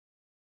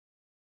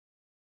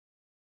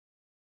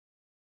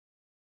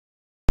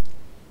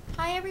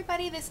Hi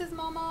everybody, this is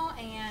Momo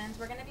and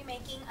we're going to be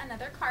making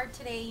another card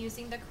today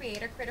using the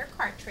Cricut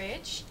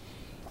cartridge.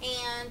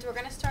 And we're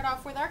going to start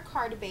off with our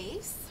card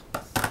base.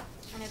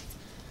 And it's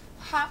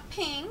hot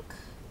pink.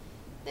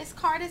 This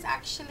card is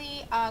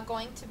actually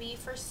going to be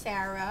for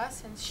Sarah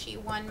since she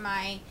won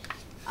my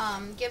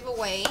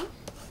giveaway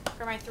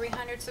for my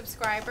 300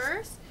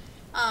 subscribers.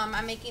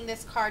 I'm making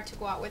this card to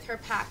go out with her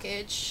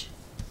package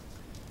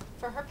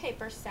for her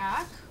paper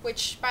stack,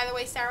 which, by the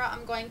way, Sarah,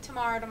 I'm going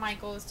tomorrow to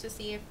Michael's to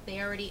see if they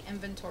already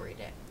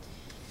inventoried it.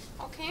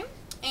 Okay,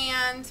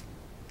 and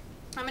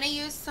I'm going to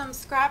use some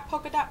scrap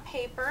polka dot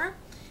paper,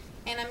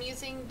 and I'm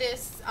using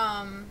this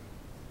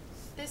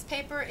this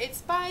paper.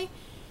 It's by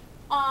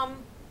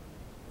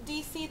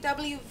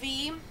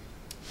DCWV,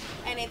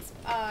 and it's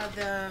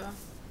I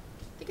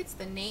think it's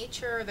the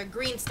Nature or the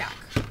Green Stack,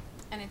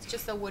 and it's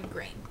just a wood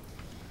grain.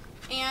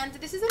 And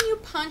this is a new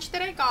punch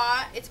that I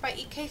got. It's by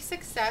EK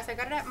Success. I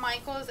got it at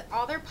Michael's.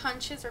 All their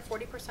punches are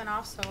 40%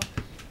 off, so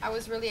I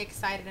was really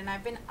excited. And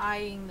I've been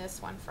eyeing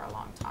this one for a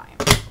long time.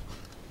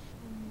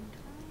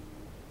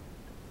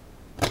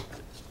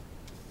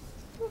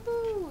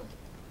 Woohoo!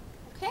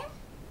 Okay.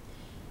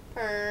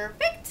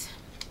 Perfect.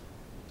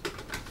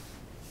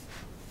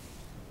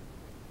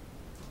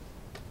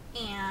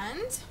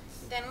 And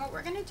then what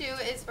we're going to do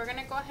is we're going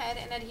to go ahead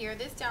and adhere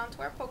this down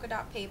to our polka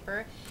dot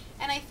paper.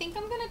 And I think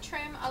I'm going to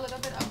trim a little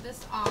bit of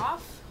this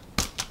off.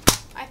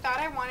 I thought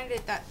I wanted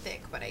it that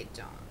thick, but I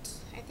don't.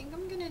 I think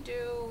I'm going to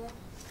do,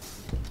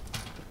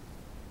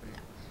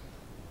 no.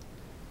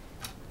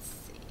 Let's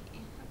see.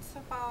 That's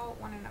about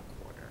 1 1/4.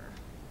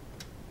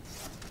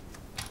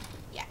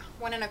 Yeah,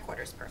 1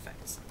 1/4 is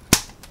perfect.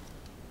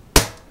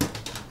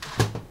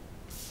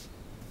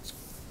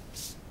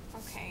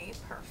 Okay,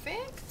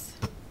 perfect.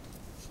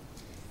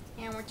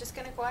 And we're just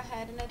going to go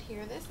ahead and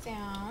adhere this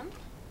down.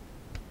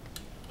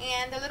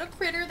 And the little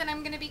critter that I'm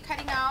going to be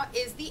cutting out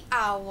is the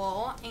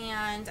owl.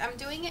 And I'm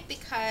doing it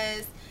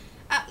because,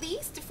 at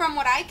least from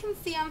what I can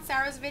see on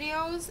Sarah's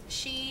videos,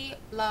 she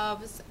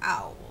loves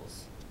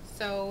owls.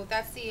 So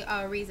that's the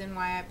reason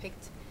why I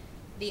picked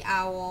the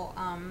owl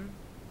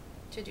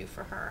to do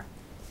for her.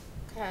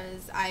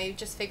 Because I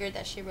just figured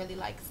that she really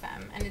likes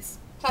them. And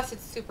plus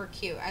it's super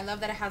cute. I love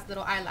that it has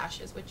little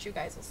eyelashes, which you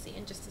guys will see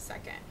in just a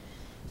second.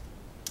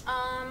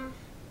 I'm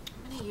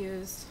going to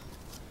use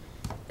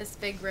this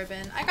big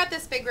ribbon. I got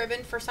this big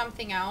ribbon for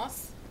something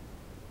else,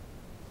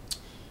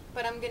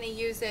 but I'm going to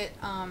use it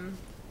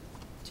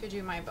to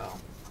do my bow.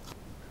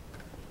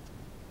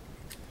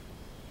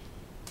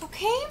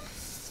 Okay,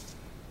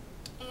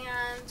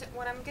 and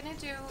what I'm going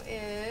to do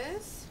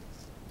is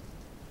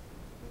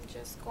I'm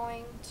just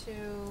going to,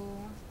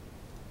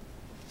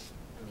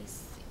 let me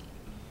see,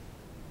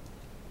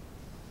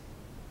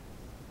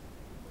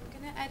 I'm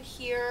going to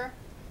adhere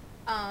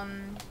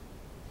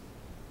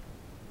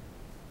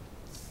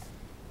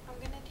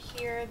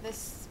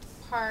this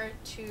part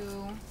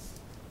to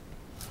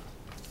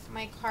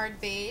my card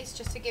base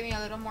just to give me a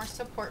little more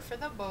support for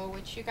the bow,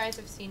 which you guys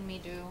have seen me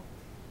do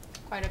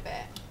quite a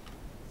bit.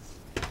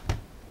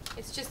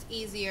 It's just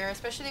easier,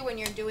 especially when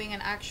you're doing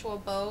an actual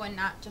bow and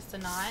not just a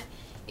knot.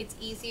 It's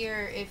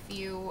easier if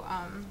you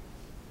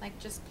like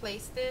just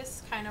place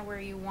this kind of where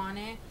you want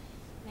it,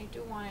 and I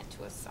do want it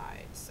to a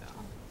side, so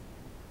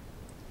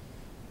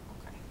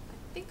okay,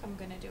 I think I'm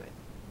gonna do it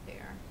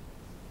there.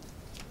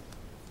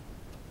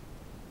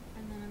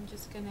 And then I'm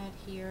just going to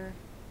adhere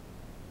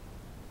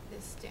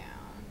this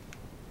down.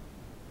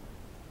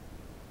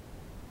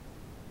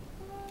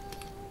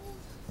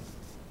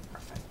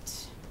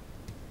 Perfect.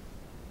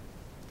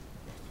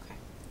 Okay.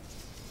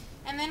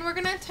 And then we're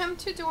going to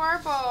attempt to do our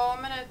bow.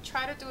 I'm going to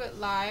try to do it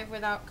live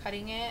without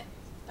cutting it.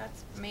 That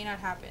may not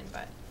happen,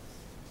 but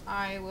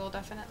I will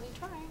definitely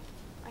try.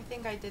 I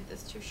think I did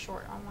this too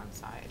short on one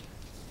side.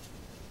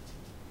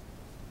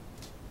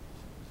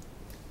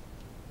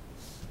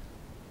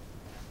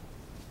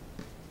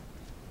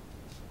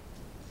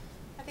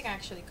 I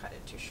actually cut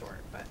it too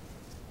short, but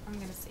I'm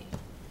gonna see.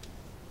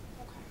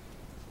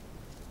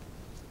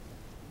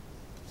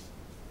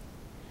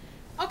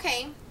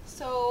 Okay,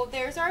 so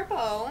there's our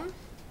bow,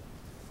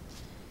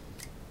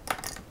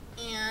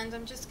 and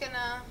I'm just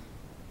gonna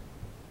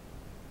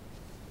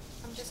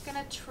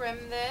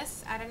trim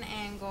this at an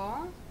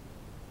angle.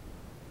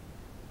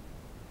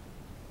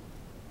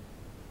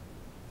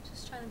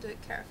 Just trying to do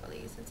it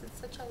carefully since it's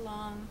such a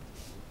long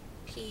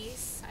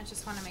piece. I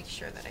just want to make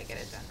sure that I get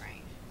it done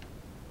right.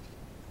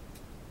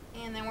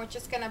 And then we're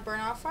just going to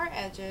burn off our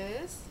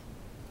edges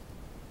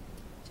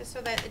just so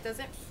that it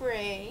doesn't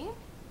fray.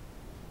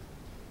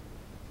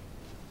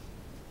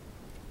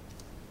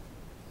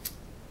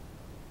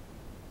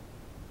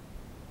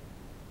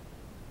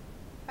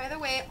 By the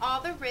way, all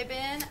the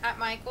ribbon at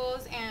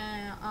Michael's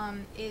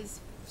and is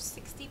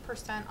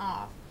 60%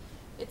 off.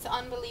 It's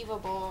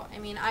unbelievable. I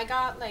mean, I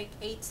got like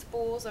 8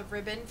 spools of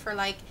ribbon for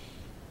like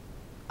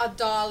 $1,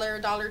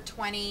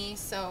 $1.20,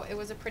 so it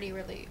was a pretty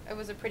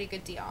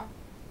good deal.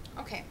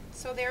 Okay,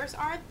 so there's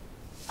our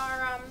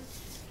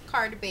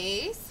card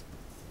base.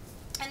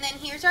 And then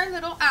here's our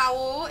little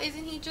owl.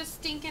 Isn't he just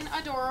stinking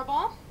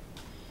adorable?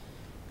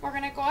 we're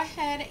going to go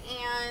ahead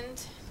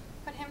and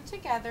put him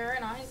together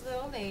in all his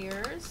little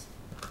layers.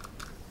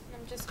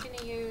 I'm just going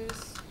to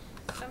use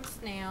some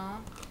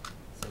snail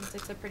since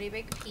it's a pretty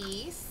big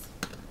piece.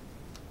 I'm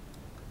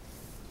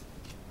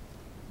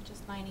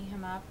just lining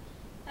him up.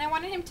 And I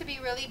wanted him to be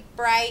really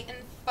bright and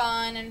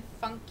fun and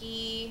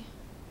funky,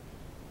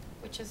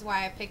 which is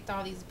why I picked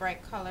all these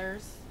bright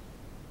colors.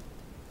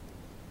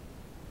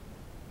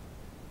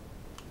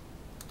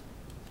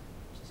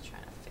 Just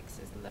trying to fix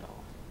his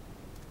little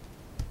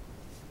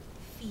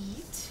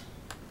feet.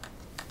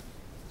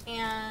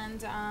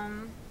 And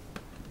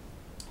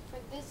for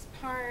this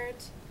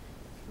part,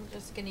 I'm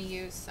just going to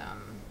use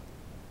some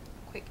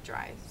quick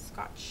dry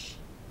scotch.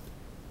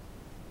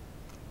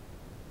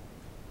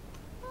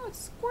 Oh, it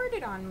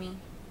squirted on me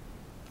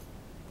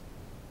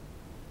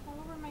all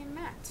over my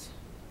mat.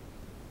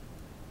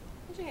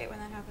 Don't you hate when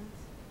that happens?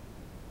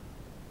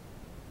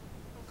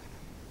 Okay.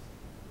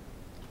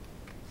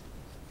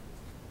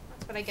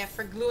 That's what I get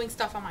for gluing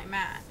stuff on my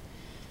mat.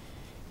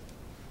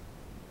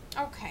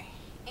 Okay,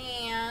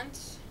 and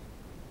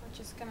we're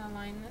just gonna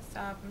line this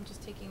up. I'm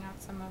just taking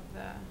out some of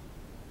the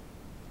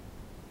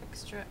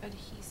extra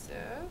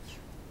adhesive.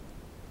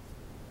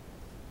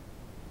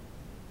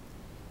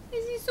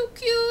 Is he so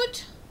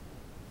cute?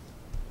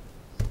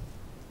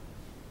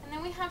 And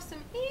then we have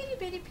some itty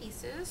bitty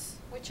pieces,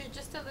 which are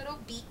just a little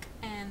beak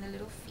and the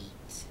little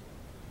feet,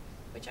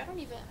 which I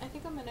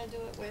think I'm gonna do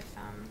it with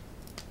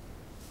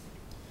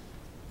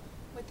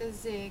a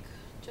zig,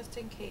 just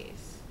in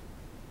case,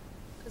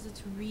 because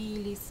it's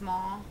really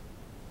small.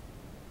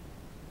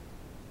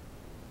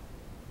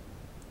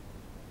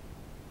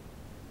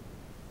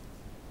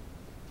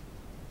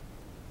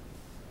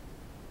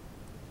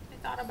 I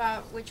thought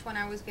about which one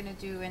I was gonna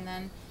do, and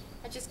then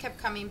I just kept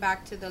coming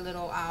back to the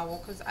little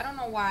owl, because I don't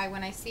know why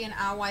when I see an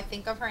owl I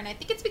think of her, and I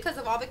think it's because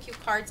of all the cute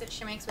cards that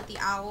she makes with the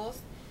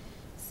owls.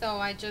 So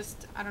I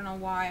don't know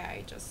why,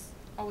 I just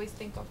always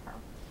think of her.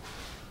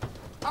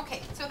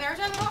 Okay, so there's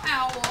our little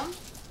owl.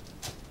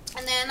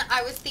 And then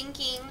I was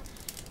thinking,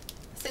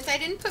 since I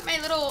didn't put my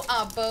little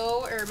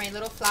bow or my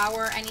little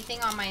flower or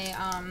anything on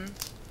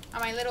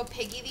my little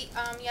piggy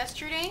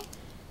yesterday,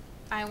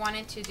 I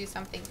wanted to do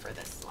something for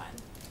this one.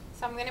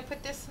 So I'm gonna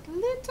put this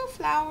little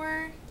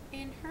flower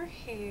in her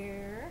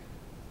hair.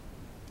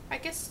 I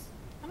guess,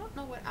 I don't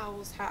know what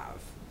owls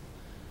have.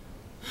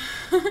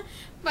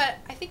 But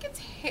I think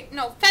it's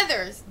no,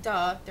 feathers.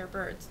 Duh, they're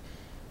birds.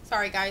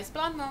 Sorry guys,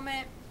 blonde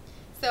moment.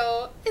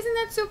 So isn't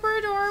that super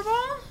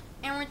adorable?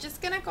 And we're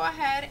just gonna go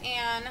ahead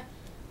and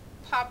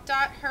pop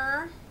dot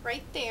her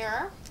right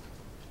there.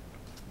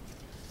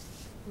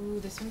 Ooh,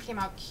 this one came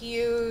out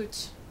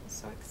cute. I'm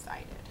so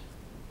excited.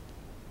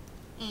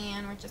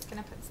 And we're just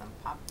gonna put some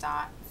pop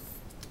dots.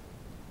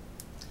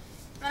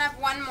 And then I have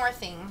one more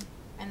thing,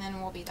 and then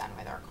we'll be done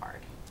with our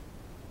card.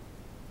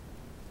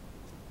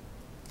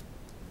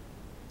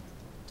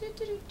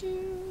 Okay.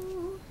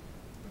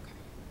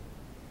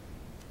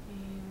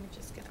 And we're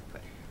just gonna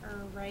put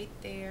her right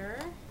there,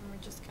 and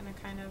we're just gonna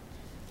kind of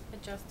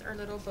adjust our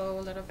little bow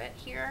a little bit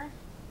here.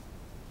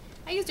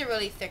 I used a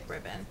really thick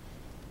ribbon.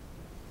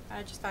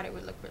 I just thought it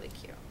would look really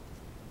cute.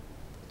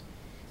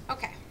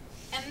 Okay,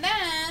 and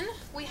then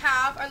we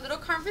have our little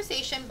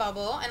conversation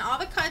bubble, and all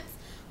the cuts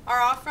are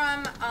all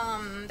from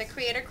the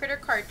Cricut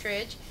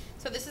cartridge.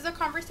 So this is a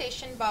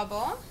conversation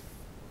bubble.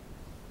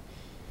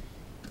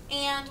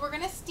 And we're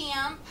gonna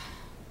stamp,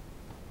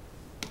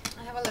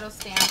 I have a little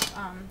stamp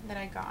that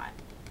I got.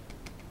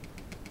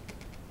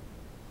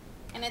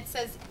 And it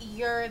says,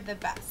 "You're the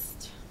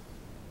best."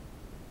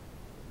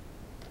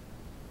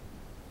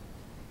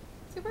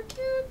 Super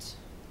cute.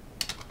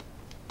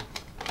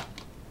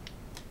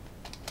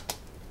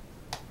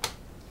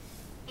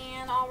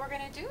 And all we're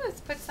gonna do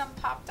is put some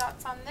pop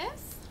dots on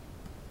this.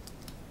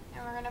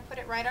 And we're gonna put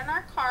it right on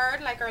our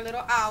card, like our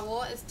little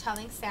owl is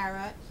telling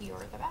Sarah,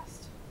 "You're the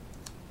best."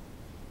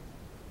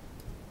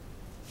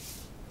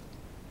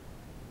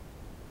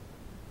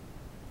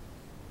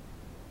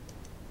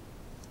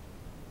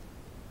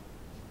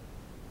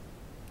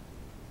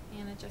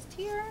 And adjust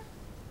here.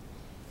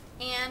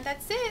 And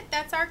that's it.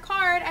 That's our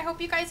card. I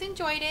hope you guys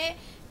enjoyed it.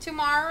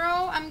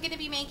 Tomorrow I'm going to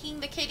be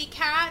making the kitty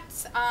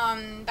cats.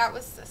 That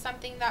was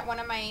something that one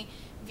of my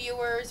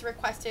viewers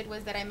requested,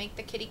 was that I make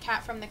the kitty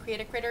cat from the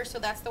Cricut. So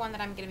that's the one that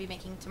I'm going to be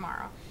making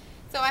tomorrow.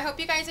 So I hope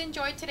you guys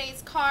enjoyed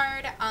today's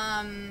card.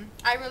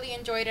 I really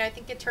enjoyed it. I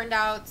think it turned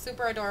out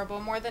super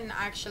adorable, more than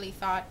I actually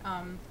thought,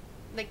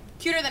 like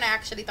cuter than I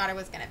actually thought it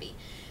was going to be.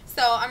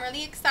 So I'm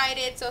really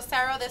excited. So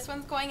Sarah, this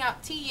one's going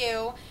out to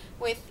you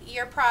with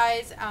your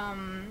prize.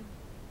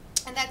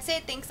 And that's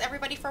it. Thanks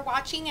everybody for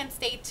watching, and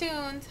stay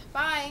tuned.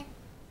 Bye.